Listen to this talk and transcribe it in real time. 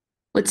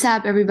What's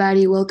up,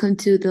 everybody? Welcome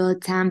to the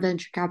LatAm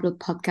Venture Capital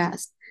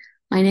Podcast.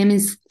 My name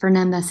is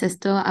Fernanda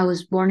Sesto. I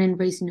was born and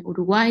raised in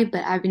Uruguay,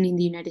 but I've been in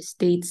the United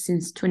States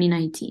since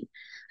 2019.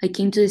 I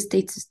came to the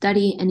States to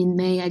study, and in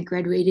May, I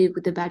graduated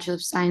with a Bachelor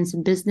of Science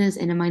in Business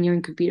and a minor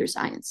in Computer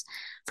Science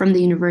from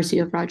the University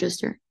of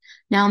Rochester.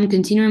 Now I'm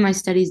continuing my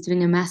studies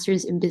doing a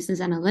master's in Business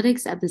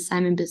Analytics at the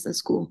Simon Business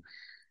School.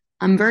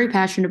 I'm very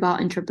passionate about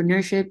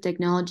entrepreneurship,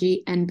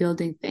 technology, and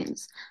building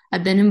things.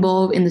 I've been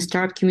involved in the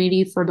startup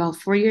community for about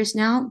 4 years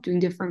now, doing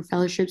different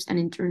fellowships and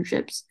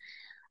internships.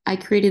 I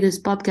created this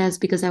podcast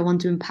because I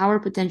want to empower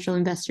potential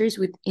investors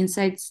with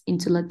insights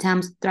into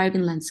LATAM's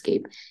thriving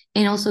landscape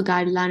and also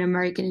guide Latin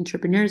American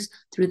entrepreneurs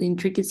through the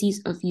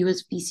intricacies of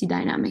US VC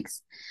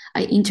dynamics.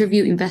 I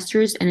interview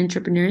investors and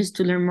entrepreneurs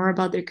to learn more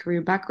about their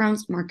career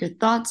backgrounds, market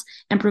thoughts,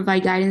 and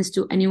provide guidance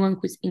to anyone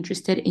who's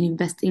interested in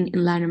investing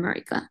in Latin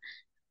America.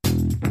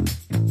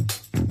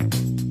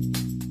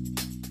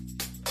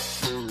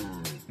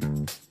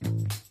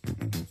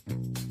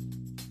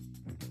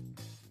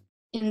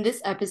 In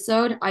this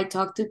episode, I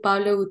talked to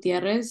Pablo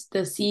Gutierrez, the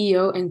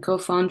CEO and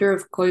co-founder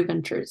of Koi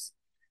Ventures.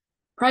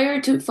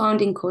 Prior to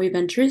founding Koi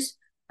Ventures,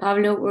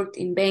 Pablo worked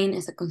in Bain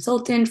as a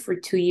consultant for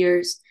 2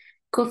 years,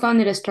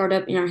 co-founded a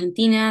startup in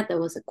Argentina that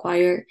was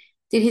acquired,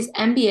 did his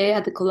MBA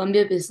at the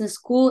Columbia Business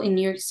School in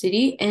New York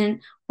City,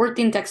 and worked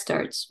in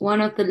Techstars, one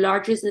of the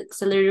largest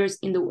accelerators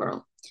in the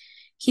world.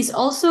 He's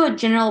also a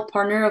general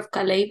partner of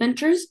Calais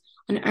Ventures,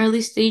 an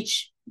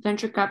early-stage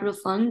venture capital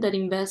fund that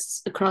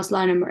invests across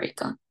Latin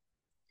America.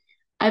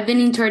 I've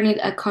been interning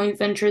at Coin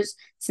Ventures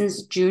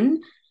since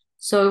June,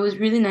 so it was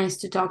really nice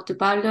to talk to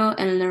Pablo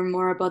and learn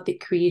more about the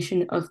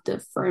creation of the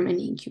firm and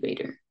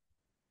incubator.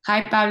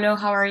 Hi, Pablo.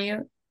 How are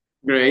you?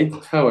 Great.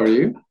 How are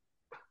you?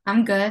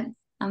 I'm good.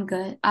 I'm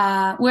good.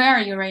 Where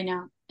are you right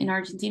now? In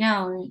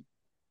Argentina or in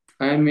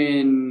I'm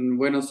in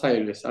Buenos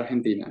Aires,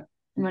 Argentina.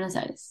 Buenos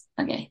Aires?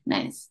 Okay,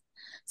 nice.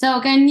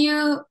 So, can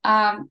you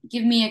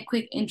give me a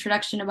quick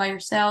introduction about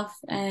yourself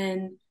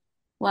and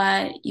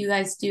what you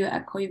guys do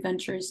at Koi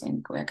Ventures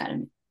and Koi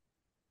Academy?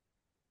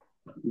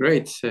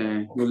 Great.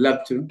 Would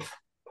love to.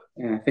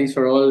 Thanks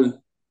for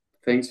all.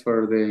 Thanks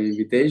for the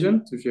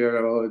invitation to share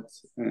about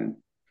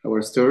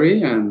our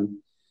story and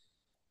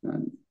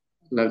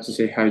love to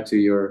say hi to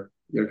your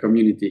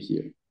community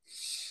here.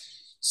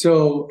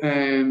 So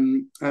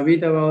a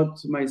bit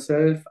about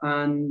myself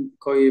and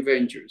Koi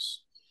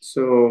Ventures.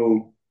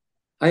 So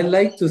I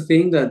like to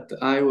think that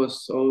I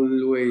was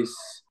always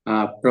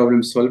a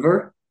problem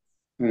solver.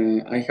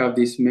 I have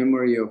this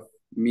memory of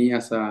me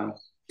as a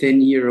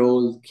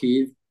 10-year-old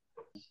kid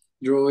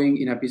drawing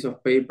in a piece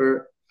of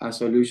paper a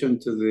solution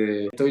to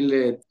the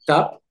toilet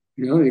tap,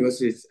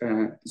 because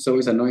it's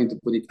always annoying to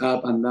put it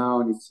up and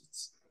down.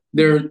 It's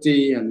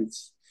dirty and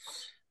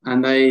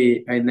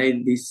I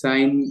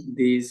designed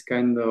this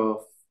kind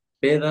of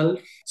pedal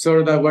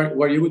so that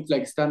where you would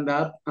like stand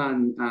up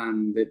and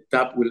the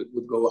tap would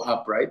go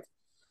up, right?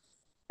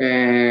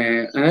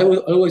 And I will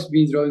always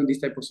be drawing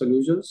these type of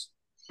solutions.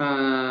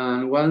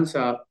 And once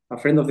a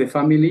friend of the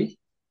family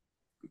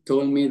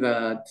told me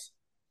that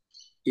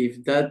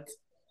if that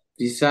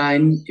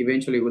design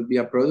eventually would be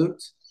a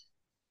product,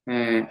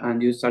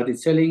 and you started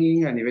selling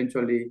it, and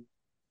eventually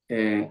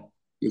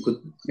you could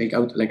make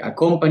out like a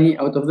company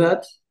out of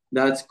that,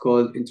 that's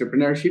called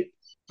entrepreneurship.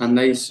 And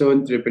I saw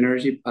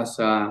entrepreneurship as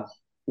a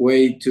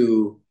way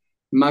to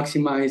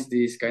maximize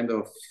this kind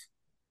of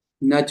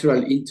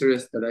natural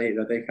interest that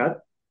I had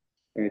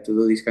to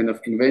do these kind of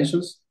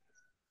inventions.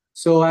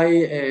 So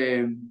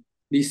I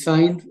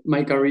designed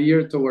my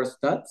career towards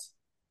that,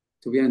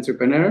 to be an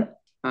entrepreneur,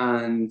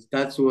 and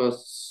that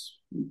was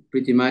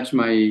pretty much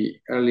my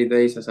early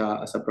days as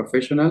a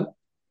professional.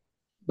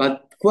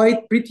 But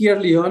quite pretty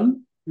early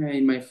on,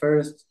 in my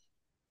first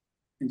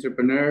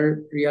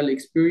entrepreneurial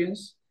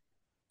experience,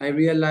 I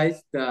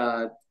realized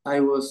that I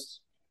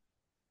was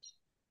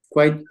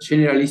quite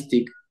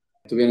generalistic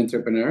to be an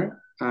entrepreneur,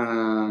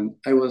 and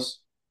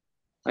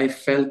I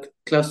felt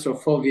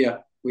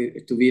claustrophobia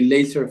to be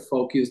laser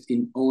focused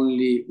in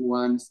only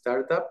one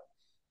startup.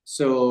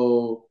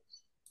 So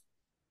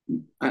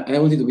I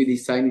wanted to be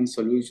designing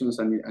solutions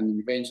and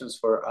inventions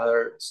for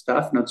other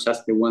stuff, not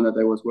just the one that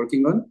I was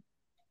working on.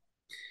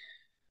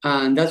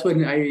 And that's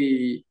when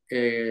I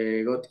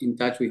got in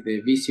touch with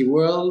the VC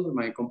world.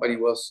 My company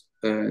was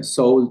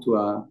sold to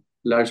a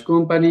large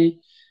company,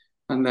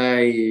 and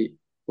I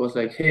was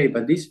like, hey,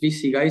 but these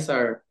VC guys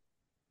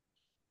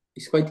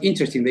it's quite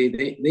interesting.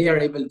 They are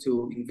able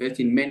to invest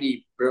in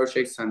many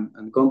projects and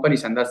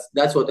companies, and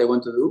that's what I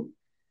want to do.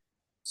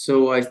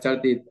 So I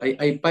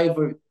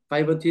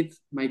pivoted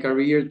my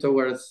career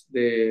towards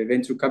the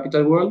venture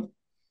capital world.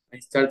 I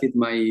started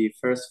my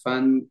first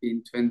fund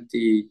in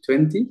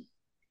 2020,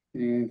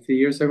 3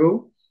 years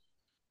ago.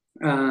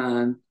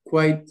 And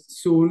quite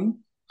soon,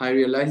 I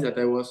realized that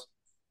I was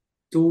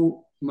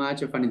too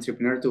much of an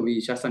entrepreneur to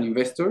be just an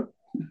investor.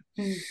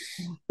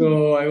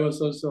 So I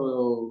was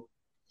also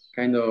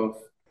kind of,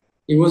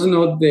 it was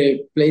not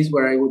the place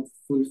where I would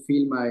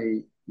fulfill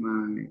my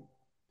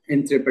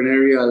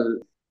entrepreneurial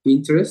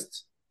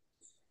interest.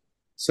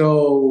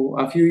 So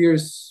a few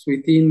years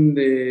within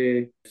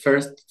the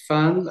first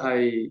fund,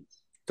 I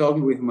talked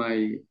with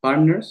my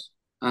partners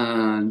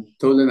and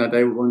told them that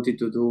I wanted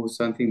to do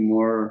something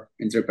more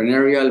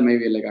entrepreneurial,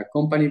 maybe like a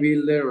company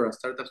builder or a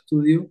startup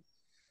studio.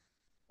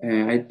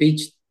 I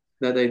pitched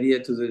that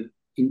idea to the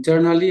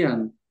internally,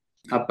 and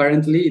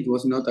apparently it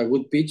was not a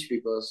good pitch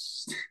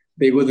because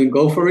they wouldn't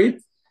go for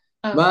it.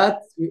 Oh.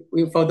 But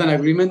we found an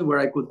agreement where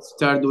I could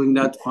start doing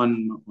that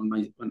on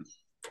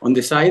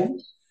the side,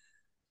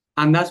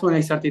 and that's when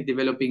I started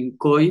developing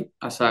Koi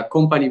as a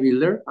company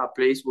builder, a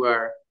place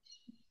where,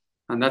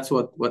 and that's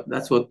what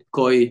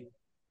Koi,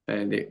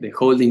 the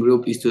holding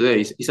group is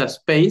today. It's a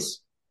space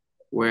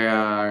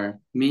where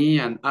me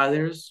and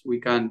others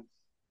we can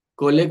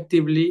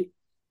collectively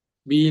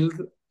build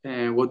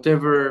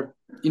whatever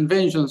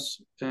inventions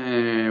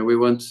we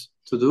want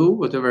to do,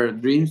 whatever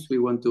dreams we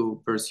want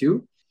to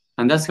pursue.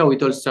 And that's how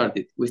it all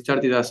started. We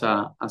started as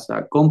a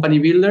company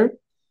builder.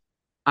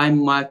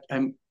 I'm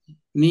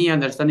me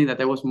understanding that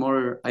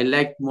I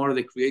liked more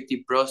the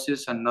creative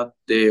process and not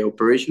the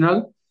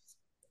operational.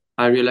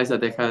 I realized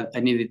that I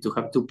needed to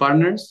have two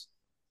partners,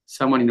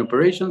 someone in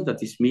operations,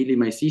 that is Millie,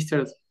 my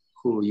sister,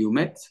 who you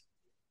met,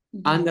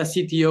 and a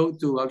CTO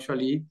to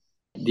actually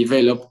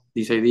develop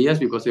these ideas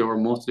because they were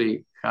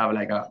mostly have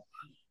like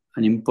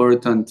an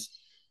important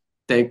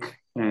tech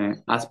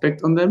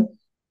aspect on them.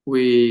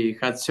 We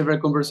had several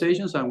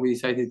conversations and we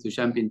decided to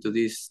jump into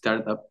this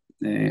startup,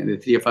 the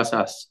three of us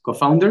as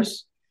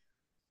co-founders.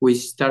 We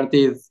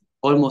started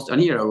almost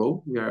a year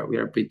ago. We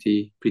are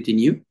pretty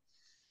new.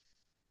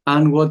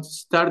 And what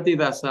started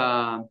as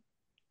a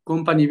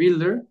company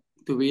builder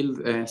to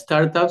build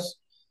startups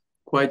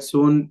quite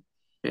soon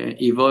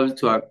evolved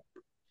to a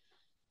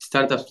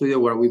startup studio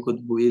where we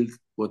could build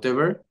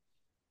whatever.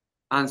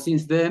 And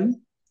since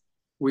then,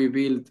 we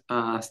built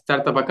a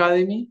startup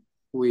academy,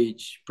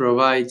 which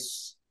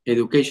provides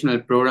educational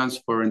programs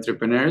for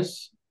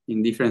entrepreneurs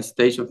in different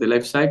stages of the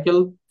life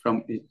cycle.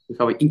 We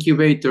have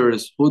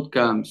incubators, boot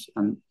camps,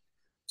 and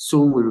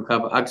soon we will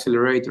have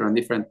accelerator and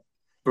different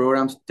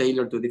programs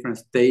tailored to different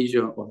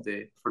stages for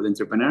the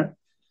entrepreneur.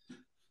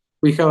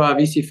 We have a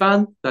VC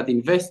fund that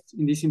invests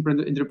in these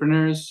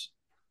entrepreneurs.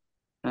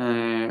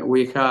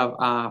 We have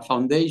a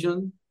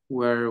foundation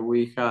where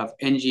we have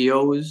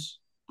NGOs.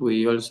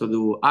 We also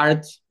do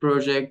art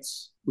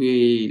projects.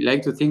 We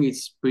like to think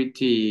it's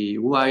pretty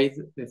wide,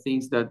 the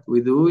things that we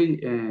do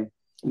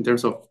in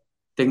terms of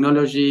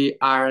technology,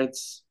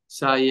 arts,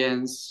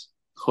 science,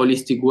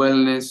 holistic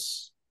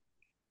wellness,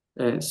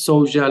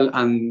 social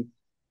and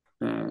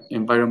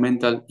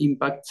environmental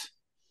impact.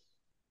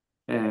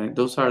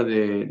 Those are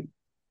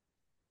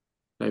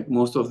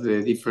most of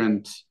the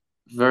different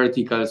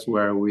verticals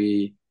where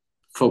we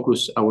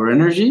focus our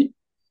energy.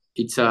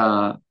 It's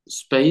a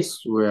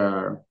space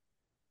where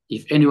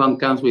if anyone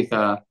comes with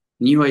a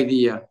new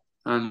idea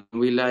and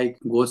we like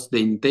what's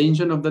the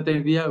intention of that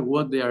idea,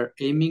 what they are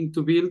aiming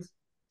to build,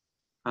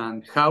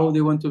 and how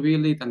they want to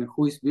build it and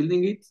who is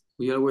building it,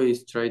 we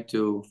always try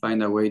to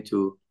find a way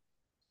to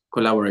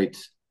collaborate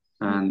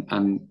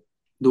and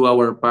do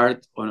our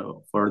part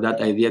for that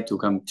idea to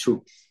come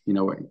true in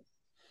a way.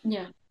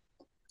 Yeah.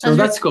 So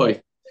that's Koi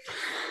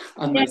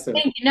and Yeah, myself.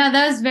 thank you. No,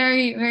 that was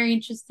very, very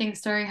interesting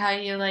story how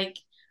you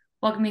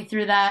walked me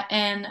through that.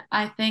 And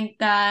I think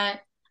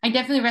that I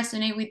definitely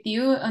resonate with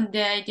you on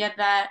the idea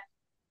that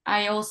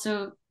I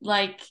also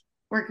like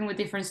working with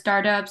different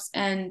startups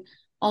and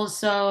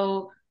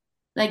also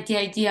like the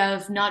idea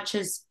of not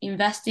just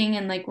investing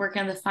and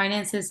working on the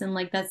finances and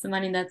that's the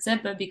money, that's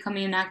it, but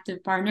becoming an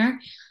active partner.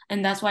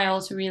 And that's why I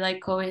also really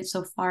like COVID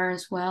so far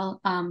as well,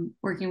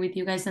 working with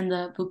you guys in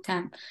the boot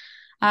camp.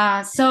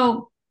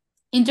 So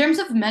in terms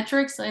of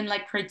metrics and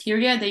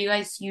criteria that you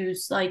guys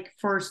use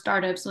for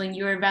startups when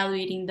you're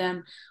evaluating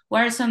them,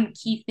 what are some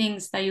key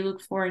things that you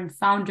look for in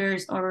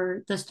founders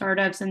or the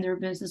startups and their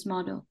business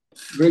model?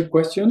 Great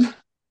question.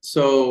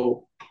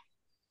 So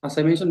as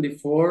I mentioned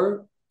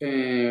before,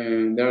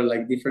 there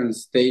are different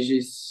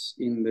stages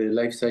in the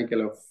life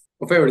cycle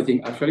of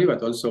everything actually,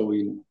 but also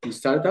in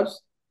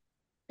startups.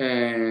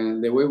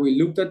 And the way we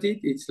looked at it,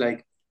 it's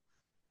like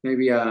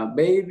maybe a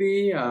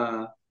baby,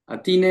 a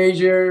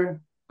teenager,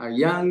 a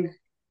young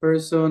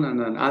person, and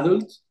an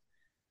adult.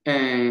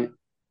 And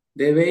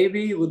the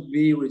baby would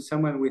be with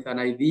someone with an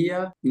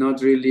idea,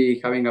 not really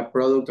having a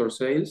product or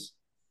sales.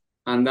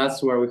 And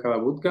that's where we have a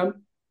bootcamp.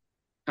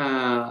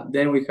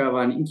 Then we have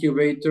an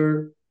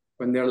incubator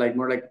when they're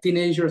more like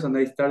teenagers and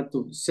they start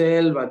to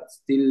sell, but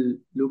still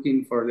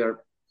looking for their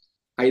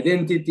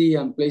identity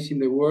and place in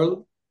the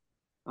world.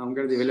 And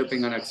we're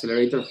developing an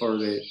accelerator for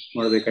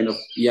the kind of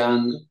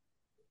young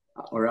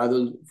or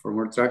adult for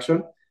more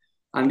traction.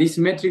 And these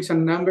metrics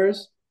and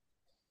numbers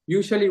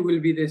usually will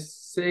be the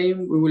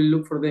same. We will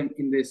look for them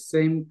in the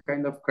same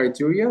kind of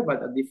criteria,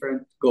 but a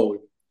different goal.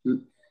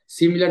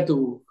 Similar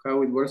to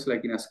how it works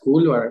in a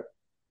school where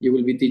you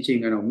will be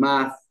teaching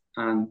math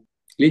and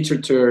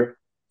literature,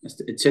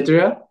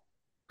 etc.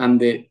 And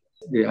the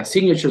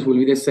signatures will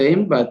be the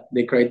same, but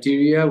the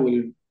criteria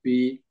will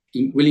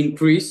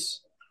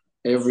increase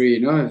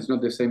every, it's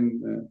not the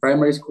same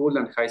primary school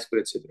and high school,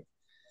 etc.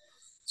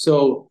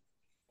 So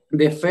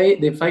the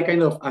five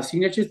kind of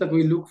signatures that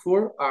we look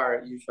for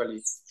are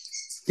usually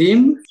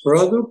team,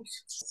 product,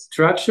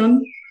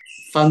 traction,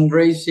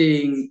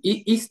 fundraising,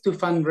 is to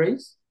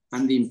fundraise,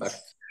 and the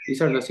impact.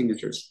 These are the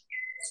signatures.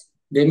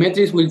 The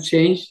metrics will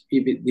change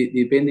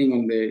depending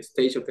on the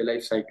stage of the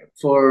life cycle.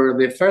 For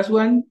the first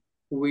one,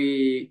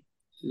 we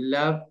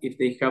love if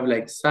they have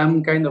like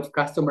some kind of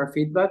customer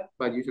feedback,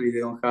 but usually they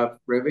don't have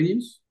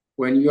revenues.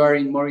 When you are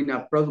more in a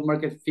product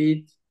market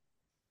fit,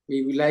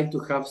 we would like to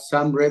have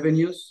some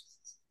revenues.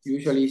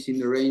 Usually it's in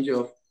the range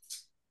of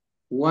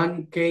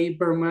 1K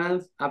per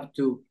month up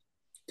to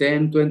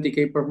 10,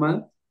 20K per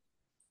month.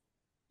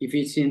 If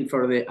it's in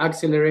for the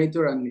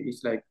accelerator and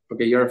it's like,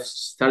 okay, you're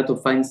start to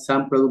find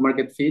some product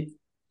market fit,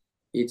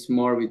 it's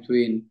more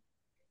between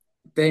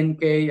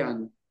 10K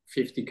and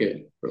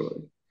 50K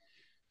probably.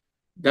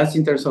 That's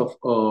in terms of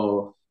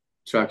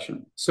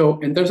traction. So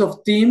in terms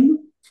of team,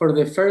 for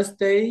the first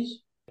stage,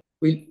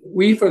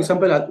 we for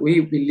example,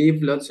 we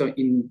believe lots of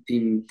in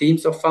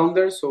teams of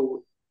founders.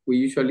 So we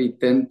usually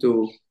tend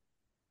to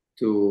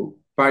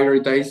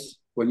prioritize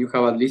when you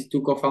have at least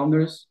two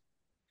co-founders.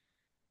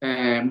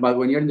 But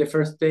when you're in the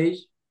first stage,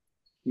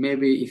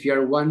 maybe if you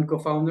are one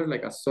co-founder,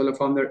 like a solo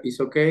founder, is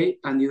okay,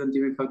 and you don't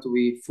even have to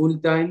be full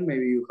time.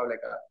 Maybe you have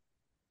like a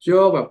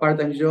job, a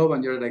part-time job,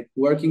 and you're like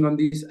working on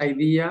this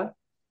idea,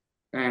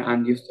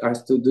 and you are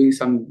still doing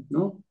some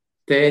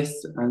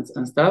tests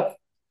and stuff.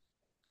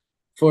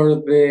 For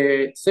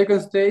the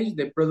second stage,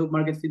 the product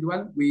market fit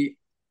one, we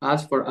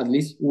ask for at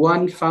least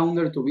one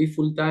founder to be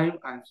full time,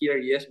 and here,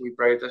 yes, we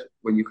prioritize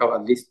when you have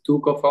at least two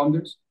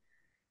co-founders,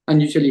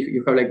 and usually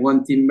you have like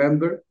one team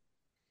member.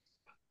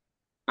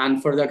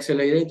 And for the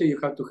accelerator, you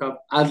have to have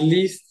at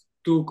least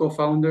two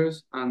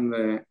co-founders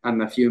and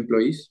a few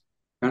employees.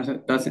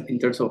 That's in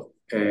terms of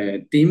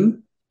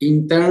team.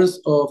 In terms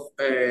of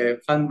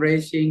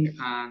fundraising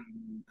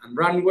and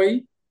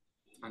runway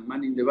and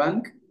money in the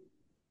bank,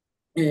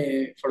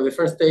 for the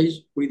first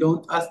stage, we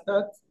don't ask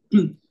that.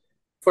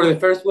 For the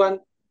first one,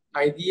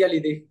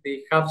 ideally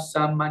they have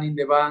some money in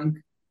the bank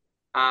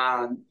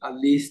and at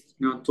least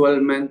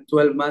 12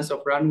 months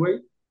of runway.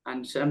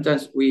 And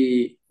sometimes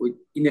we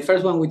in the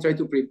first one we try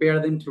to prepare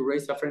them to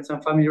raise a friends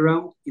and family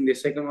round. In the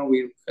second one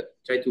we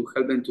try to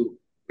help them to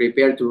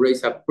prepare to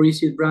raise a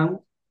pre-seed round,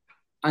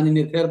 and in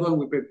the third one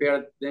we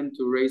prepare them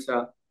to raise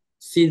a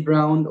seed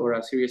round or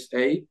a Series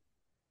A.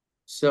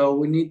 So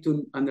we need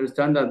to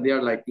understand that they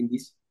are like in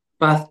this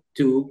path.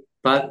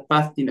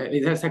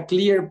 It has a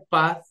clear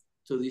path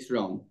to this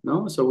round,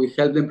 no? So we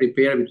help them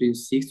prepare between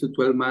 6 to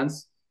 12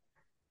 months.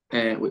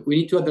 We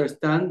need to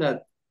understand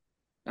that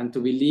and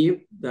to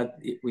believe that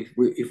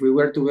if we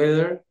were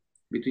together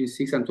between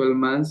 6 and 12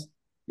 months,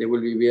 they will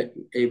be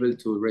able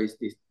to raise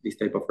this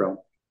type of round.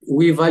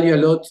 We value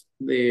a lot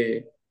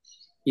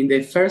in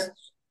the first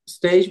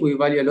stage, we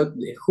value a lot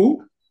the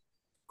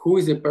who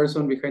is the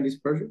person behind this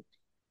project.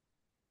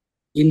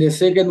 In the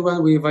second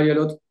one, we value a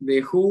lot the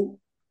who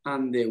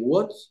and the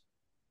what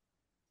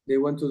they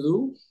want to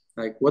do,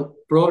 like what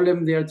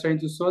problem they are trying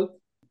to solve,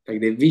 like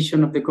the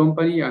vision of the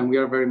company, and we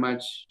are very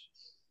much,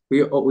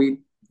 we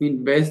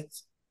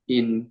invest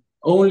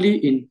only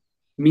in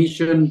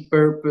mission,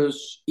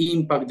 purpose,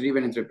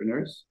 impact-driven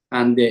entrepreneurs,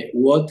 and the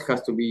what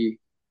has to be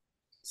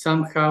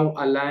somehow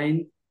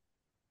aligned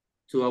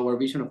to our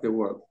vision of the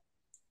world.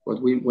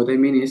 What I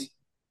mean is,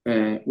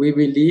 we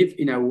believe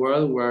in a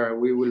world where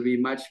we will be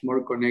much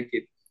more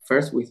connected.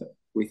 First,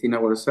 within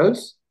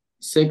ourselves.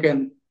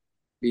 Second,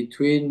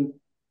 between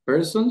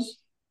persons,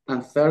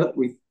 and third,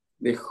 with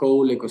the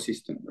whole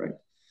ecosystem, right?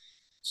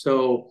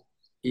 So,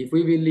 if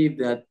we believe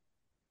that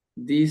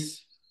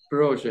this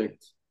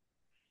project,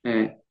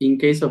 in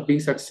case of being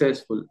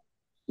successful,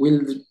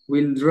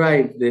 will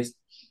drive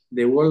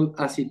the world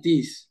as it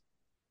is,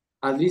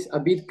 at least a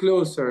bit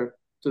closer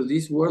to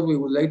this world we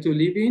would like to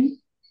live in,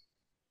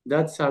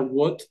 that's a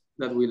what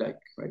that we like,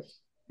 right?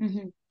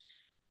 Mm-hmm.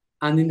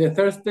 And in the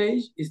third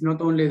stage, it's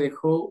not only the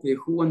who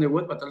and the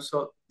what, but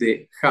also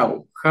the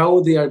how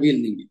they are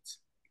building it.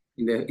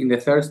 In the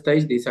third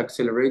stage, this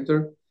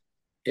accelerator,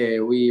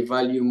 we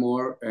value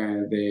more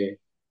the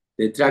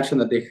traction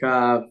that they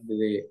have,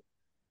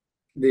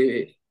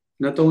 the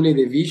not only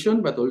the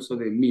vision but also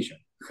the mission,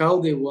 how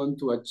they want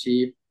to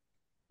achieve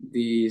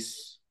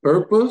this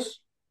purpose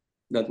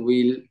that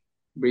will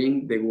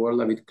bring the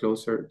world a bit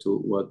closer to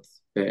what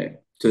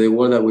to the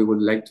world that we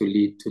would like to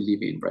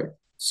live in, right?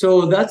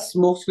 So that's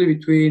mostly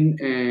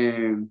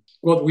between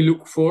what we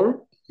look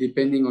for,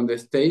 depending on the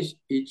stage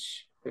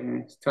each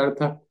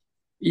startup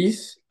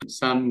is,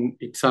 some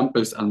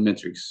examples and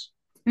metrics.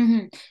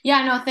 Mm-hmm.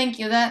 Yeah, no, thank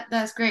you.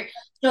 That's great.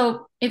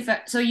 So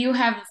so you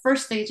have the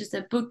first stage is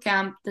the boot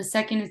camp, the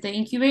second is the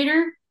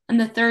incubator, and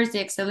the third is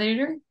the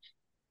accelerator.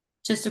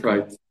 Just to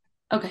Right.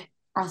 Okay,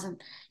 awesome.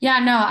 Yeah,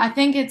 no, I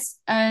think it's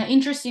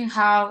interesting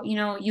how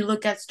you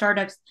look at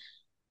startups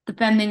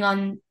depending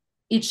on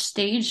each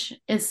stage.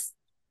 It's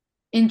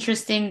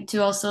interesting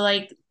to also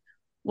like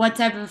what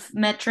type of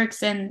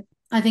metrics and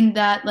I think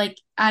that like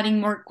adding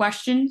more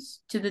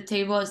questions to the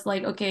table is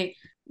like, okay,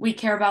 we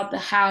care about the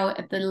how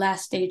at the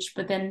last stage,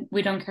 but then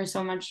we don't care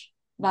so much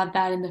about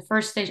that in the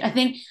first stage. I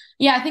think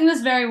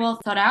that's very well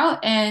thought out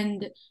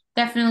and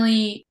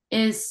definitely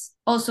is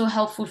also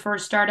helpful for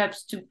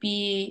startups to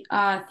be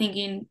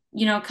thinking,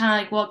 kind of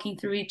like walking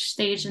through each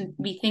stage and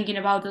be thinking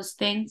about those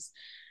things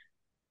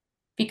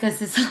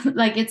because it's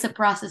like it's a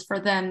process for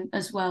them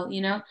as well,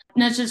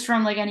 not just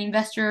from like an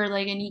investor,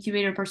 like an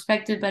incubator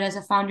perspective, but as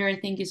a founder, I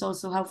think it's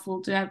also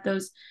helpful to have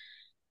those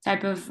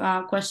type of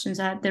questions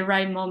at the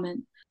right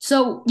moment.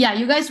 So yeah,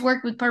 you guys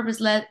work with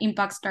purpose-led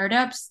impact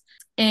startups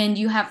and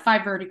you have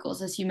 5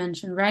 verticals, as you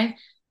mentioned, right?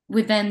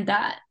 Within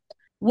that,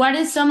 what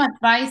is some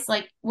advice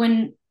like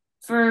when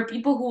for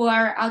people who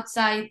are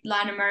outside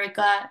Latin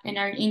America and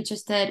are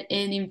interested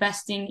in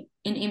investing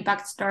in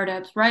impact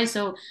startups, right?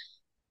 So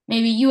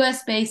maybe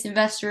US based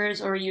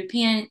investors or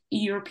European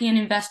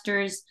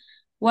investors,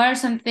 what are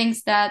some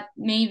things that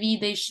maybe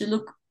they should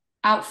look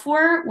out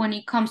for when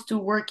it comes to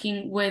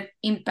working with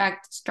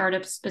impact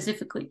startups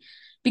specifically?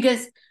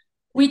 Because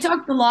we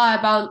talked a lot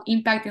about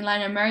impact in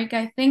Latin America,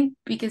 I think,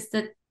 because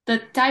the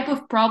type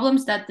of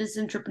problems that these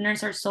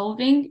entrepreneurs are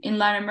solving in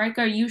Latin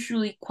America are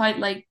usually quite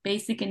like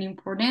basic and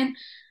important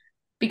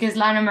because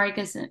Latin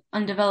America is an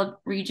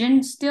undeveloped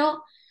region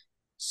still.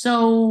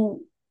 So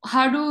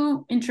how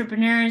do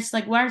entrepreneurs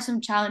like what are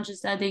some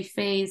challenges that they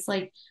face?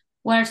 Like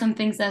what are some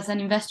things as an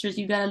investors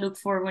you gotta look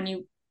for when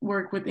you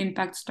work with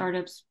impact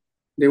startups?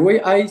 The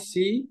way I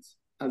see it,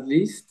 at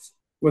least,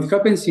 what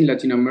happens in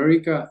Latin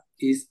America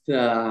is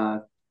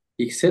that,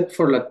 except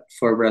for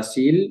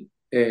Brazil,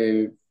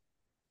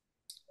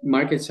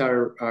 markets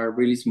are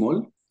really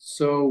small.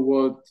 So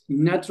what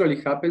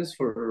naturally happens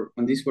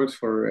and this works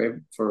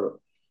for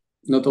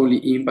not only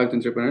impact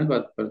entrepreneurs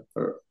but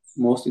for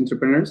most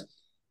entrepreneurs,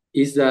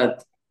 is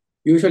that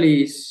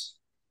usually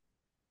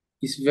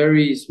it's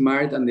very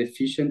smart and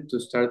efficient to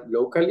start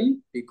locally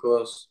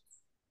because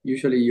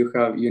usually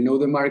you know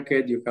the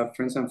market, you have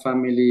friends and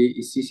family,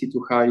 it's easy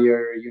to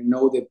hire,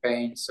 the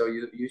pain. So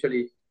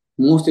usually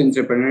most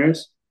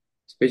entrepreneurs,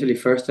 especially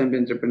first-time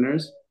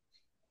entrepreneurs,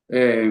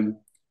 um,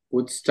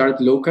 would start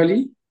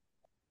locally,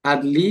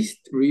 at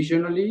least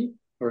regionally,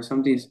 or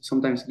sometimes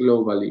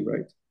globally,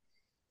 right?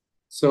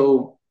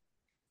 So,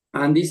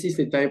 and this is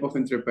the type of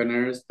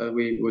entrepreneurs that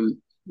we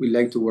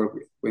like to work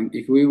with.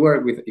 If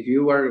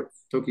you are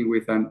talking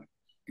with an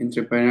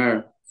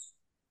entrepreneur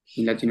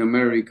in Latin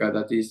America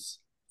that is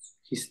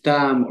his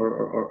TAM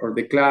or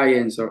the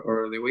clients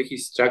or the way he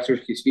structures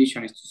his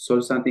vision is to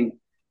solve something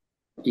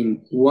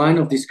in one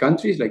of these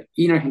countries, like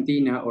in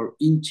Argentina or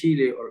in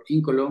Chile or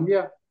in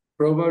Colombia,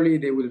 probably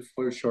they will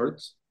fall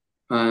short.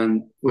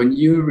 And when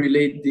you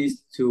relate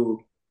this to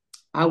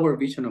our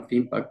vision of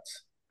impact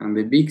and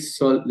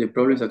the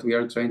problems that we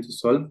are trying to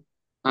solve,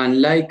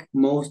 unlike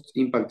most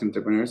impact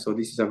entrepreneurs, so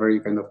this is a very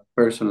kind of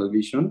personal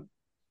vision.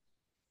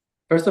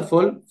 First of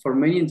all, for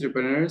many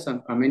entrepreneurs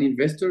and many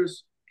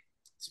investors,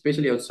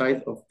 especially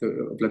outside of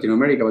Latin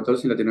America, but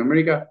also in Latin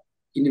America,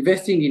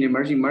 investing in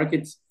emerging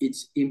markets,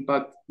 it's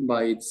impact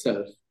by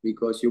itself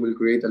because you will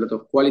create a lot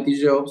of quality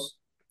jobs,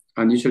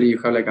 and usually you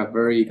have like a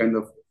very kind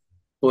of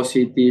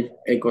positive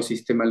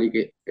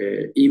ecosystematic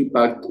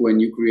impact when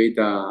you create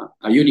a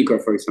unicorn,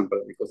 for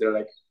example, because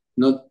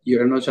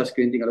you're not just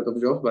creating a lot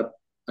of jobs, but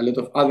a lot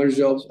of other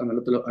jobs and a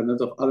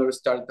lot of other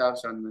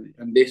startups,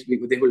 and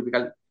they will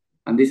become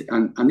and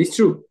it's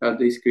true that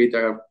this create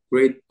a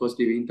great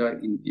positive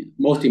impact in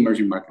most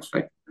emerging markets,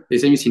 right? The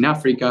same is in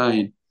Africa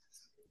and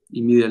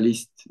in Middle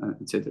East,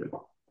 etc.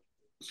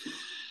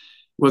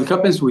 What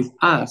happens with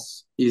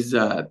us is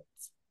that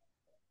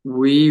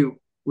we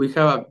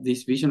have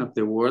this vision of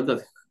the world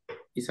that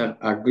is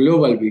a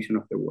global vision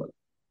of the world,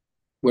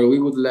 where we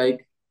would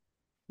like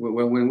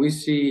when we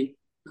see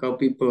how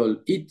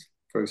people eat,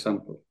 for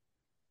example,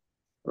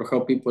 or how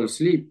people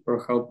sleep,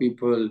 or how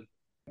people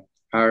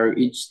are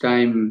each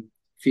time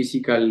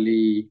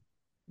physically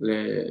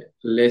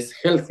less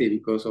healthy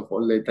because of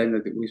all the time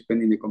that we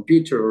spend in the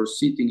computer or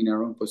sitting in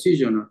our own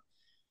position,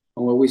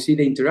 or when we see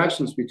the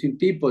interactions between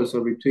peoples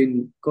or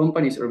between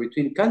companies or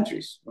between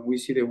countries, when we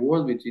see the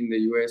world between the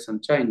US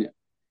and China,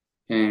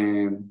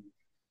 and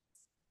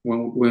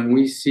when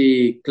we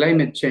see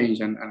climate change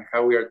and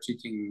how we are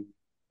treating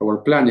our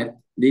planet,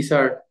 these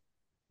are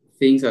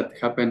things that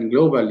happen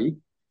globally.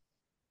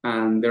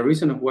 And the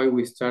reason of why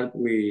we start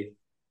with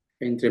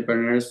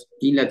entrepreneurs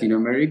in Latin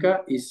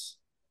America is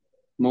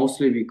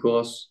mostly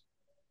because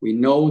we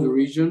know the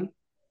region,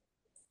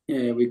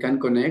 we can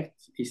connect,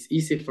 it's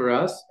easy for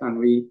us, and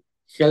we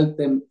help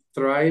them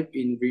thrive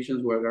in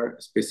regions where they're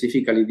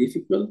specifically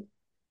difficult.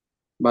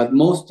 But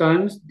most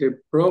times the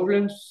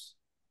problems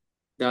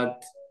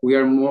that we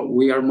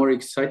are more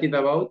excited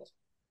about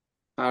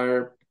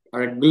are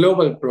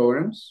global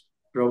problems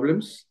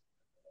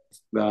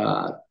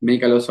that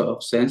make a lot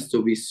of sense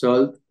to be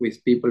solved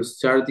with people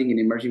starting in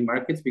emerging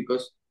markets,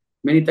 because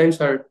many times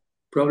are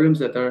problems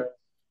that are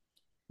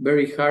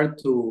very hard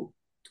to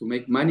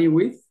make money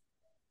with.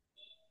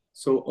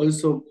 So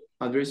also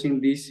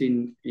addressing this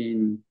in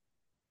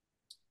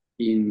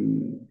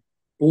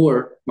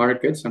poor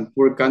markets and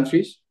poor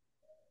countries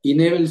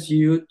enables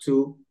you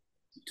to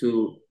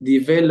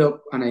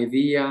develop an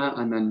idea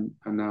and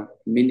a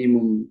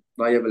minimum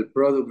viable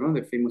product, no?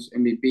 The famous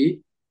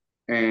MVP,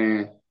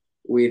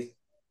 with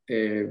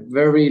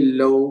very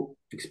low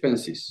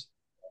expenses.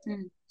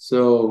 Mm.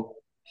 So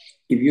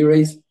if you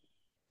raise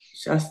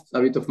just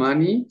a bit of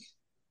money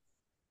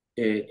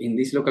in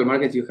these local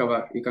markets, you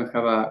can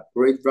have a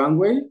great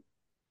runway,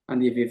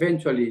 and if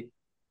eventually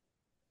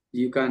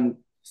you can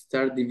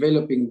start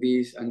developing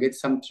this and get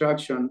some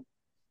traction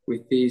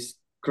with this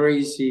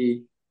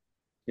crazy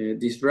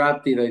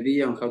disruptive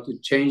idea on how to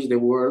change the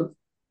world,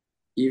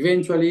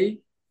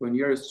 eventually, when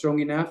you're strong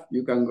enough,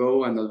 you can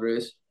go and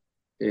address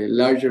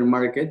larger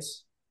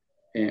markets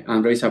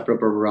and raise a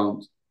proper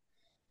round.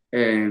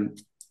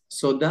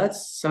 So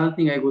that's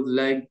something I would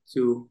like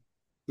to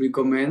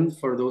recommend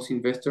for those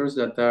investors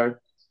that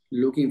are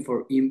looking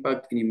for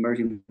impact in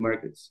emerging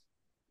markets.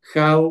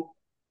 How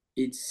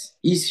it's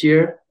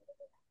easier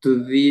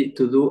to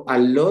do a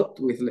lot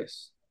with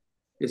less,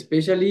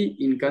 especially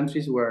in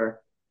countries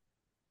where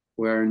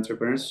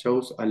entrepreneurs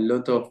shows a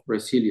lot of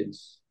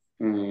resilience.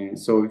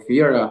 So if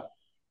you are a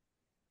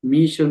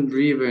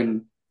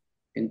mission-driven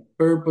and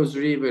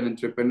purpose-driven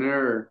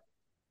entrepreneur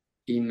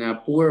in a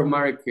poor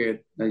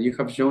market that you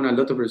have shown a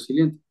lot of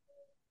resilience,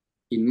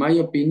 in my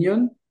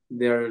opinion,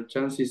 their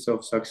chances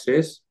of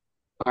success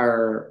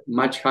are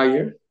much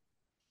higher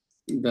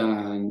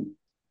than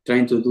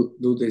trying to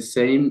do the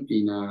same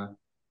in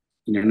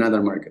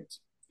another market,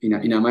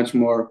 in a much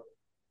more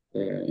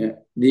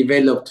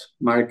developed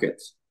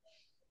market.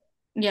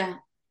 Yeah.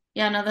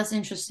 Yeah, no, that's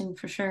interesting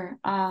for sure.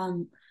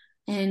 And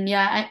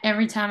yeah,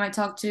 every time I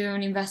talk to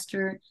an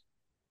investor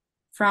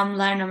from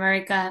Latin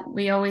America,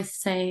 we always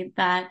say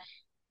that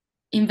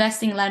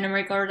investing in Latin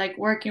America or like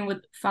working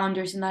with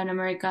founders in Latin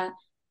America,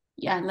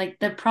 yeah, like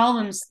the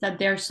problems that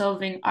they're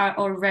solving are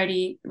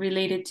already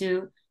related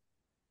to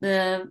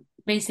the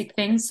basic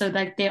things, so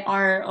that they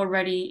are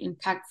already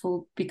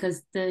impactful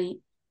because the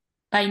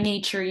by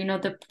nature,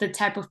 the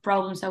type of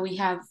problems that we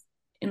have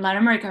in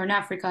Latin America or in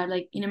Africa,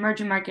 like in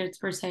emerging markets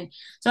per se.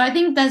 So I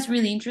think that's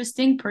really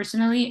interesting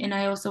personally, and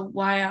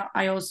well,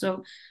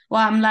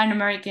 I'm Latin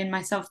American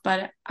myself,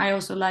 but I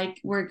also like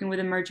working with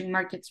emerging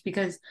markets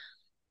because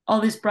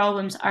all these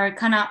problems are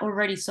kind of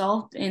already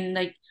solved in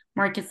like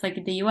markets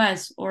like the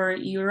US or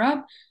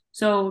Europe.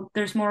 So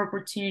there's more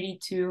opportunity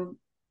to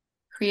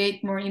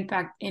create more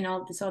impact in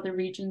all these other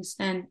regions.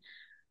 And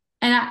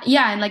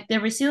like the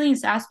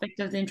resilience aspect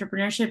of the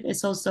entrepreneurship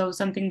is also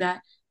something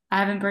that I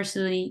haven't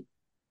personally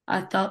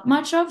thought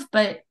much of,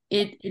 but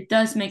it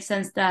does make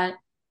sense that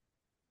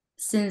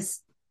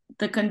since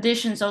the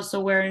conditions also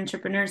where an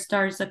entrepreneur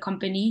starts a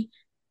company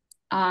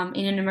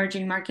in an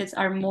emerging markets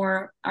are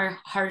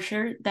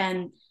harsher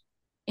than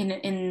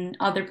in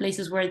other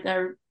places where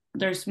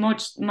there's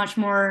much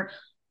more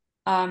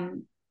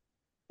um,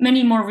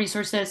 many more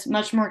resources,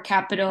 much more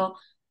capital.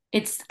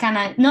 It's kind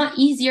of not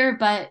easier,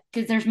 but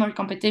because there's more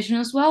competition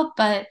as well,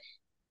 but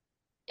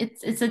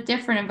it's a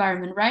different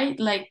environment, right?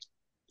 Like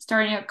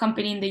starting a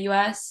company in the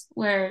US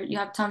where you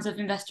have tons of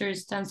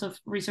investors, tons of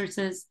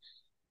resources.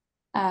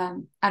 I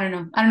don't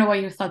know. I don't know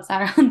what your thoughts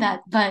are on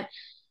that, but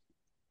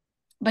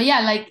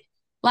yeah, like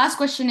last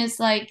question is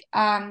like,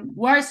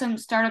 what are some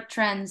startup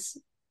trends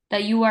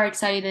that you are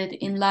excited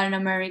in Latin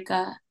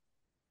America,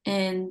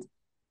 and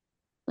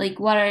like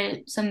what are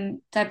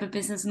some type of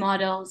business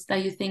models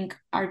that you think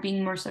are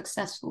being more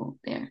successful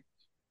there?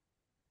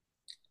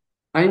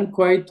 I'm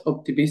quite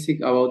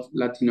optimistic about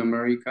Latin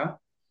America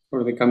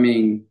for the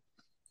coming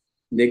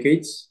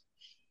decades.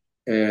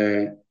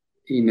 In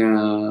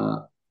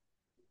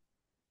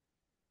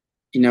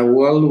a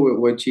world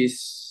which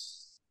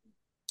is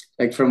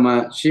like, from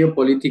a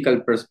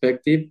geopolitical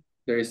perspective,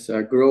 there is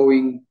a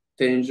growing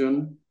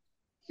tension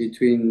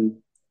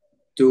between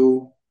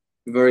two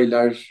very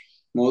large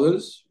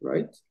models,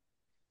 right?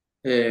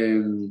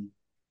 Um,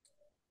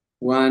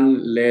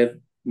 one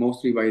led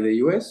mostly by the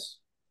US,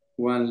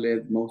 one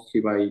led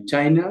mostly by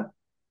China.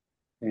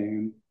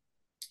 Um,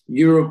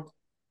 Europe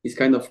is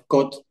kind of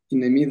caught in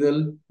the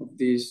middle of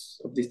these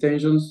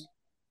tensions.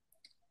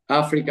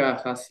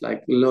 Africa has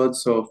like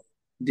lots of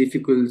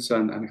difficulties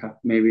and have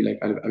maybe like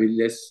a bit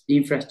less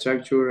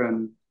infrastructure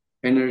and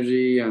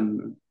energy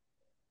and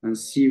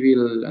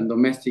civil and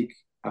domestic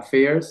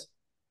affairs.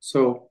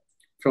 So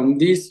from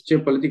this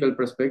geopolitical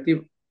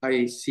perspective,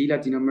 I see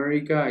Latin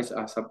America as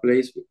a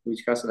place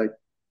which has like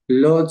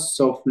lots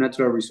of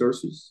natural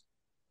resources,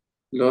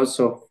 lots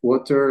of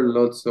water,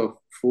 lots of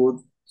food,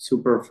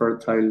 super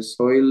fertile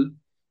soil,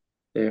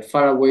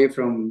 far away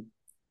from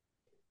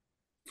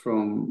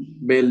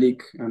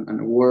bellic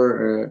and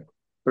war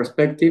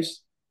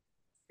perspectives,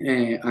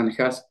 and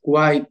has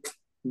quite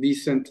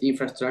decent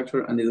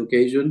infrastructure and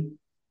education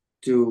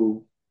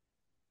to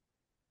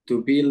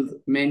build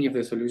many of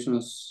the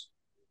solutions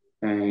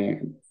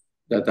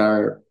that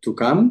are to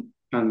come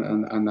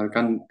and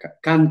that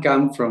can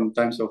come from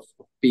times of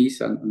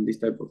peace and this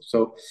type of.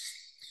 So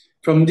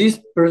from this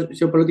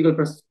geopolitical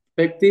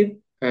perspective,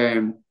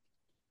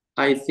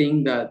 I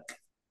think that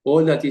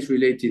all that is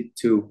related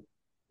to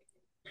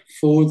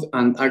food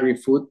and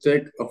agri-food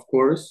tech, of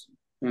course,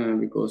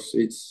 because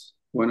it's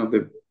one of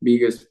the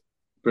biggest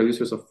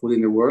producers of food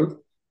in the world.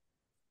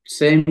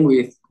 Same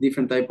with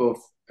different type of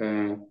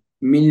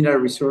mineral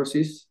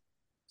resources,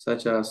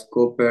 such as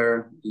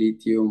copper,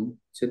 lithium,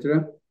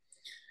 etc.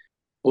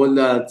 All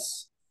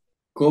that's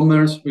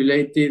commerce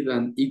related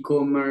and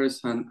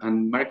e-commerce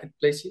and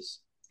marketplaces.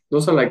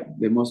 Those are like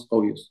the most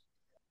obvious.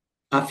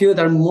 A few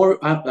that are more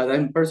that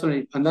I'm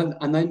personally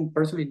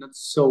not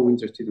so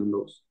interested in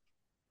those.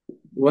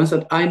 Ones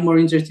that I'm more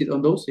interested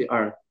on those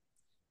are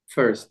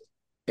first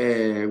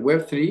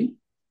Web3.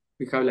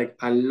 We have like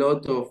a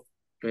lot of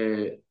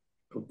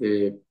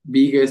the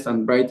biggest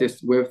and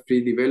brightest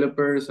Web3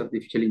 developers,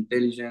 artificial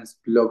intelligence,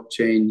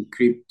 blockchain,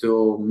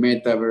 crypto,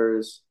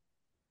 metaverse.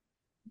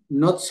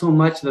 Not so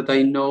much that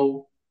I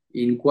know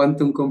in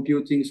quantum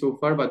computing so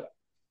far, but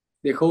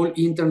the whole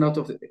internet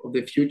of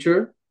the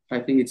future, I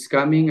think it's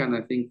coming, and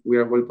I think we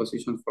are well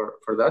positioned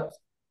for that.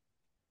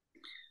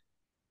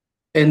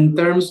 In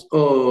terms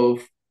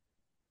of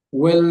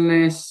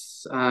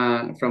wellness,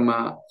 from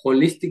a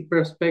holistic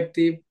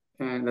perspective,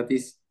 that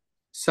is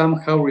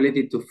somehow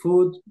related to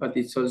food, but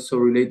it's also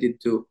related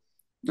to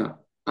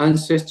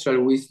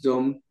ancestral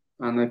wisdom.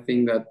 And I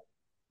think that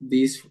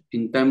this,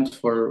 in terms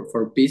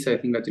for peace, I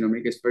think Latin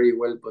America is very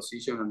well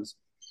positioned and is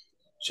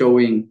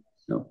showing,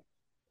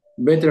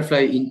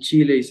 Butterfly in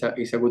Chile is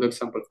a good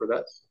example for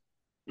that.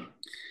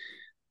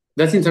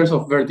 That's in terms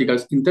of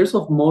verticals. In terms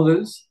of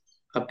models,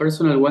 a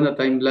personal one that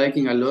I'm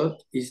liking a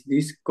lot is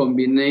this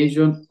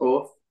combination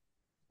of,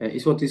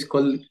 is what is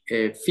called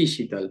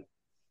phygital.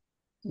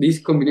 This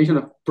combination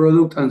of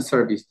product and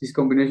service, this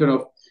combination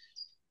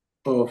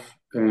of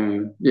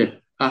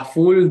a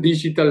full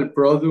digital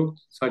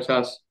product such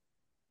as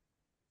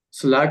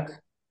Slack,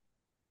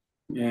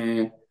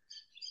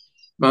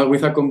 but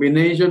with a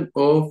combination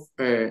of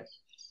a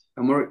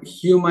more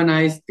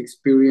humanized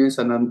experience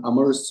and a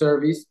more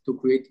service to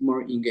create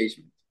more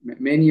engagement.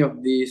 Many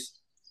of these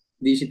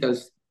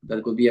digitals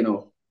that could be,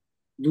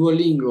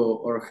 Duolingo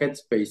or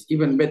Headspace,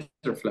 even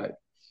Butterfly,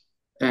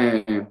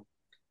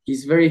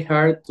 it's very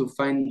hard to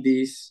find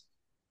this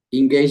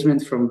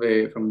engagement from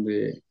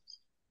the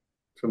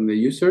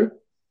user.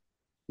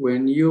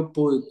 When you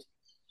put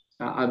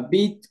a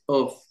bit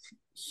of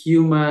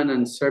human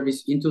and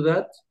service into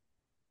that,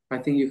 I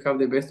think you have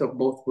the best of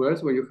both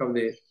worlds, where you have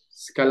the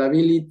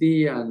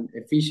scalability and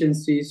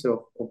efficiencies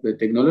of the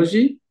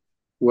technology,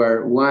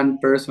 where one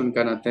person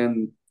can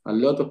attend a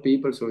lot of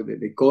people, so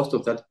the cost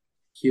of that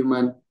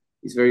human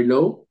is very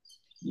low,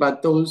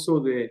 but also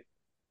the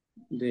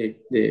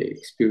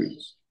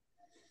experience.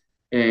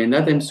 And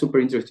that I'm super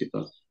interested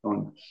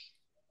on.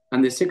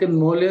 And the second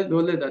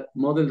model that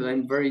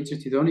I'm very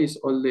interested on is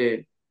all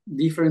the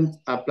different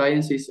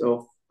appliances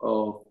of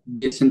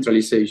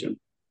decentralization.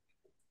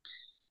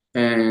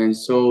 And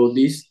so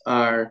these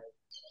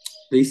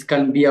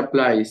can be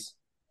applied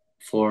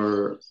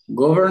for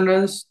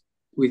governance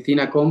within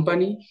a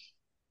company,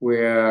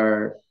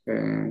 where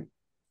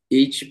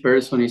each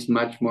person is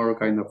much more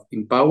kind of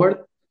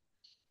empowered,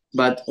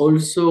 but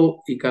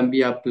also it can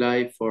be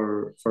applied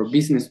for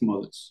business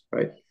models,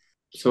 right?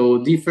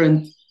 So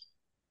different,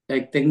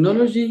 like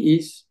technology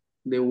is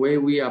the way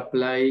we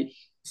apply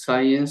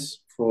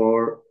science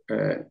for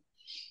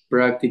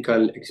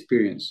practical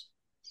experience.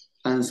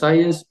 And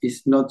science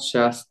is not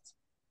just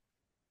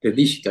the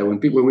digital.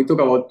 When we talk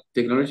about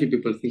technology,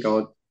 people think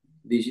about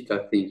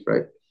digital things,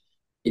 right?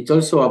 It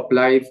also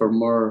applies for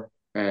more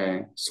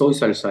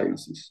social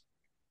sciences.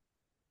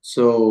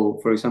 So,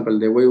 for example,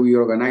 the way we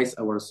organize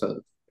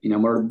ourselves in a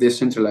more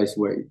decentralized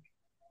way,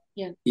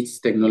 it's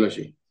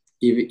technology.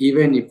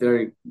 Even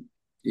if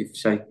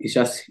it's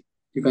just,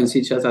 you can see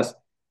it just as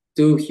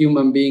two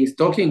human beings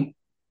talking,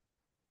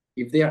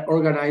 if they are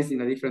organized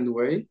in a different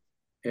way,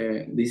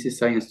 this is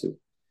science too.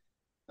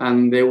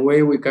 And the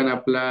way we can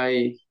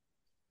apply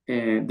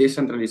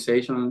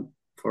decentralization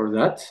for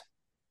that,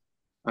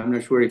 I'm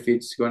not sure if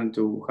it's going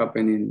to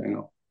happen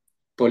in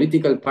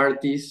political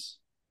parties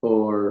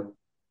or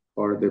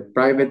the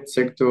private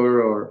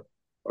sector, or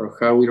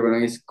how we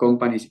organize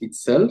companies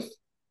itself,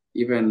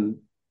 even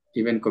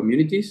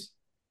communities.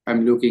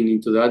 I'm looking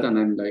into that, and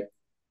I'm like,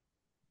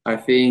 I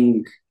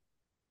think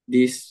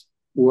this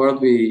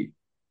world we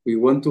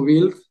want to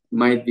build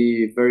might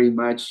be very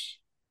much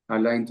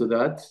aligned to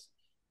that,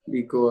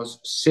 because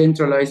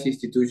centralized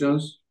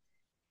institutions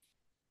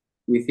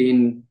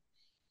within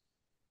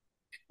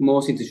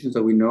most institutions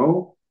that we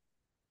know,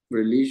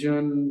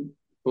 religion,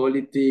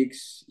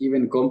 politics,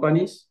 even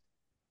companies,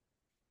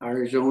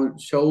 are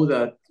show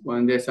that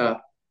when there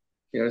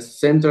are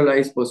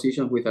centralized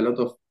positions with a lot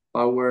of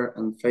power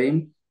and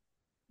fame,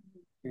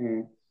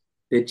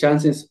 the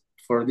chances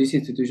for this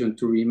institution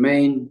to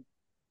remain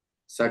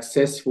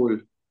successful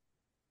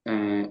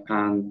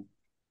and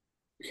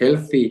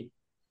healthy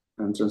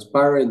and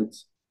transparent,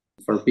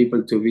 for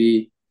people to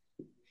be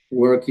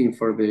working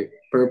for the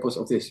purpose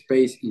of the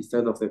space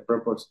instead of the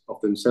purpose of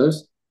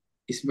themselves,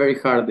 is very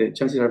hard. The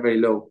chances are very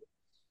low.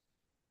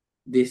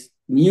 This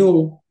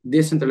new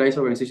decentralized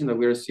organizations that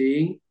we are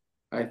seeing,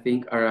 I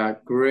think, are a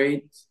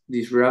great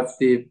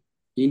disruptive,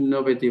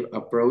 innovative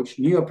approach,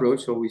 new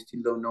approach. So we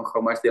still don't know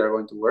how much they are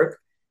going to work.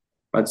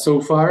 But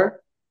so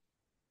far,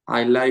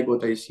 I like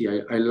what I see.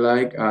 I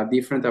like a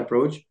different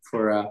approach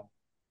for a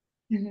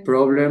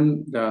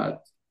problem that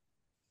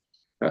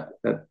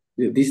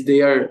this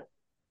there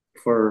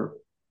for,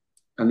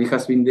 and it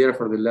has been there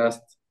for the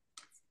last,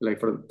 like,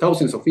 for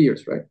thousands of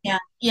years, right? Yeah,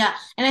 yeah.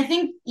 And I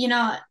think,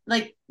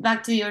 like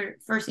back to your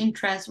first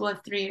interest,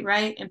 Web3,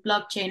 right? And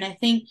blockchain. I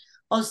think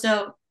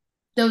also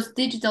those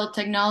digital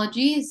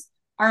technologies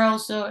are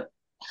also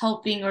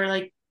helping or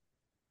like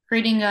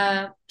creating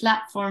a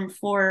platform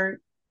for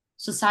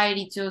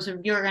society to also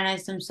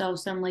reorganize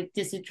themselves and like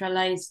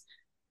decentralize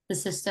the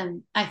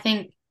system. I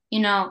think,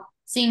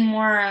 seeing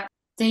more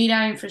data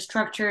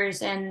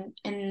infrastructures and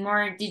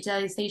more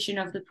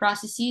digitalization of the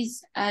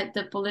processes at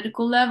the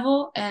political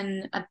level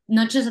and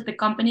not just at the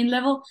company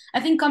level.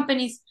 I think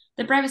companies,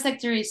 the private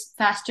sector is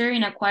faster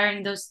in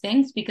acquiring those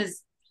things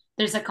because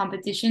there's a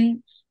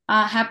competition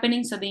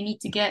happening, so they need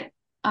to get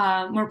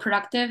more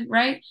productive,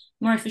 right?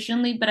 More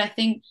efficiently. But I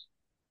think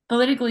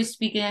politically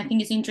speaking, I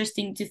think it's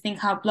interesting to think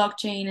how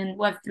blockchain and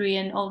Web3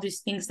 and all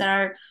these things that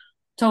are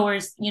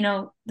towards,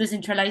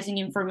 decentralizing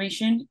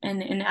information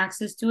and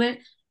access to it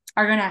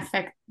are going to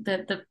affect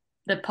the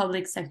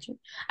public sector.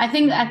 I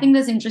think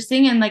that's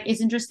interesting, and like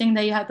it's interesting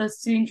that you have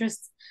those two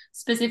interests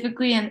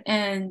specifically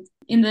and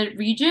in the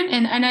region.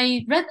 And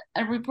I read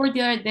a report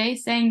the other day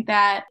saying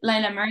that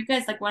Latin America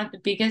is like one of the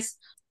biggest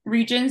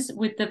regions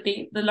with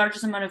the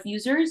largest amount of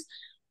users,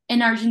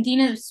 in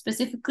Argentina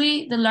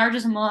specifically, the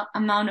largest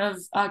amount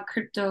of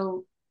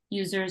crypto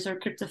users or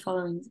crypto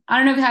followings. I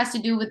don't know if it has to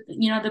do with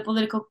the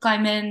political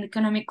climate and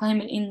economic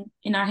climate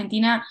in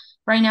Argentina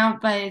right now,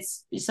 but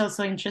it's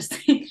also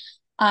interesting.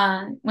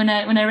 When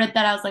I read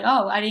that, I was like,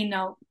 oh, I didn't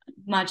know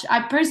much.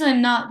 I personally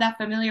am not that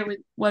familiar with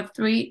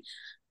Web3.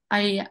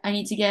 I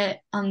need to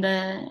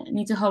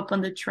need to hop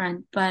on the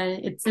trend, but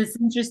it's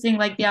interesting,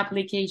 like the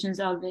applications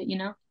of it.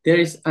 There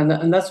is,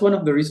 and that's one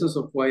of the reasons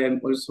of why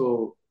I'm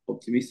also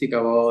optimistic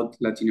about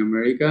Latin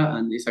America,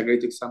 and it's a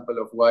great example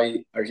of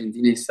why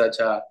Argentina is such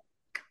a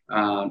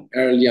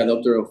early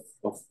adopter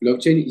of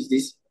blockchain. Is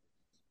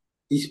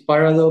this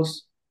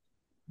paradox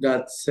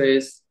that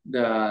says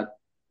that,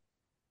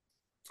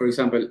 for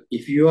example,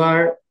 if you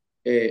are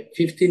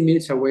 15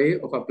 minutes away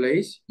of a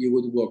place, you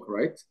would walk,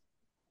 right?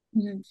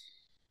 Mhm.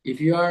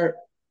 If you are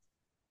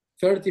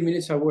 30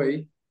 minutes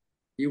away,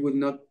 you will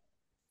not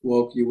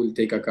walk, you will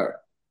take a car.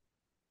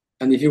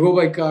 And if you go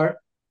by car,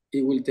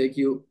 it will take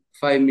you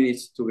 5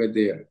 minutes to get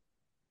there.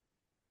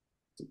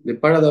 The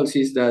paradox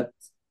is that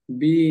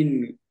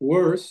being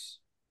worse,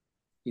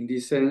 in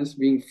this sense,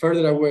 being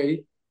further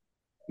away,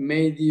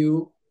 made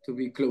you to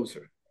be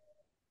closer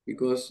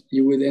because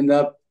you would end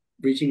up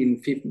reaching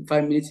in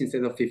 5 minutes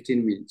instead of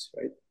 15 minutes,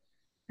 right?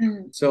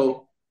 Mhm.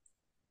 So,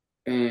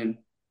 um,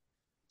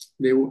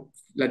 the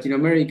Latin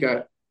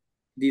America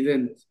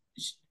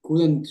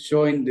couldn't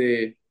join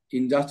the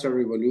industrial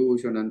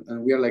revolution,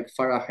 and we are like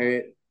far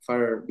ahead,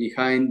 far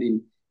behind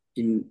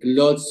in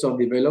lots of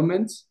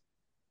developments.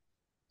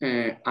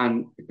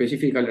 And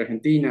specifically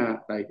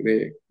Argentina, like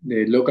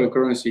the local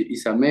currency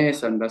is a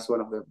mess, and that's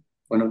one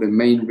of the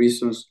main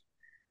reasons.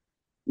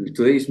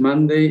 Today is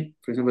Monday.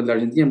 For example, the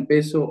Argentine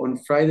peso on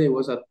Friday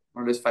was at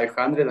more or less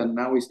 500, and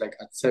now it's like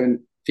at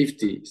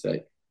 750. It's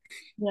like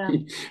Yeah.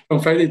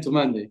 from Friday to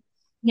Monday.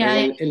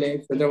 Yeah, yeah.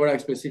 Well, there were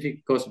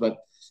specific costs, but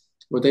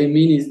what I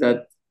mean is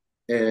that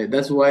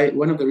that's why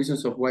one of the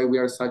reasons of why we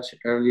are such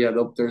early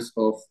adopters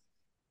of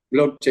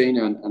blockchain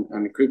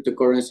and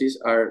cryptocurrencies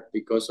are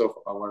because of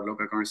our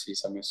local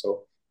currencies. I mean,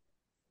 so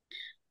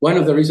one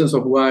of the reasons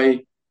of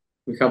why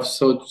we have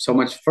so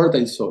much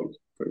fertile soil,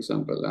 for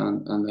example,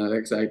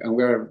 and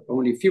we are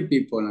only few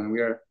people, and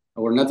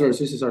our natural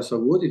resources are so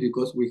good is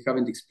because we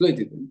haven't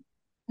exploited them,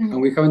 and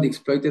Mhm. we haven't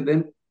exploited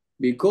them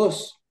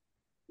because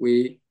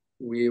we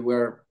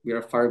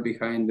are far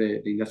behind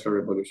the industrial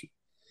revolution.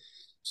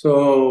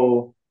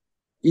 So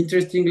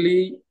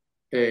interestingly,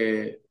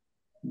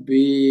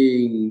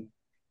 being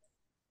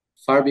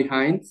far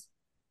behind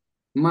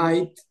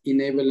might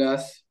enable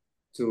us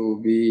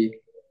to be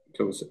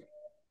closer.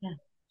 Yeah.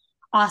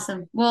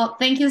 Awesome. Well,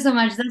 thank you so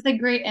much. That's a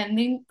great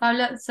ending,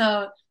 Pablo.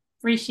 So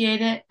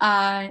appreciate it.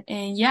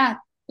 And yeah,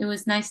 it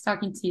was nice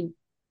talking to you.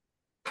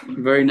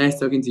 Very nice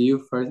talking to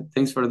you.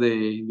 Thanks for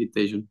the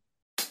invitation.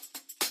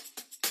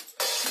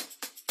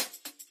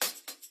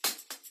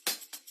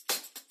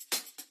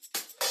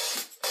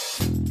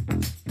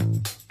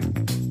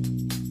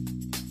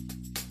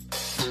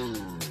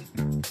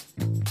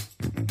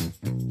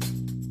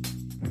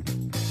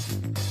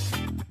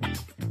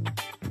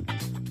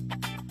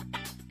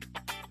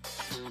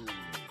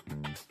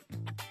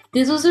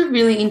 This was a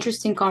really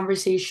interesting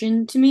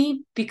conversation to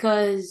me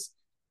because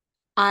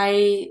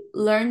I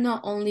learned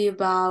not only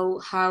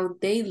about how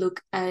they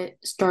look at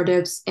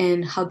startups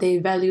and how they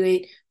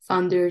evaluate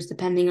founders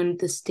depending on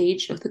the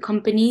stage of the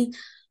company,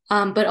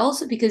 but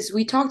also because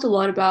we talked a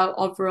lot about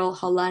overall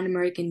how Latin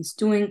Americans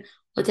doing,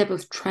 what type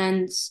of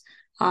trends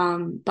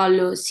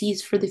Pablo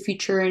sees for the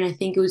future. And I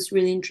think it was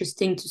really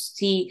interesting to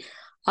see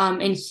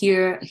and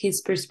hear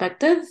his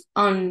perspective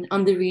on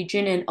the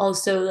region, and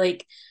also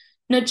like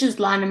not just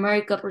Latin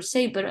America per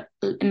se, but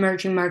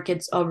emerging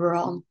markets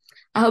overall.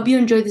 I hope you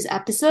enjoyed this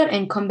episode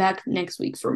and come back next week for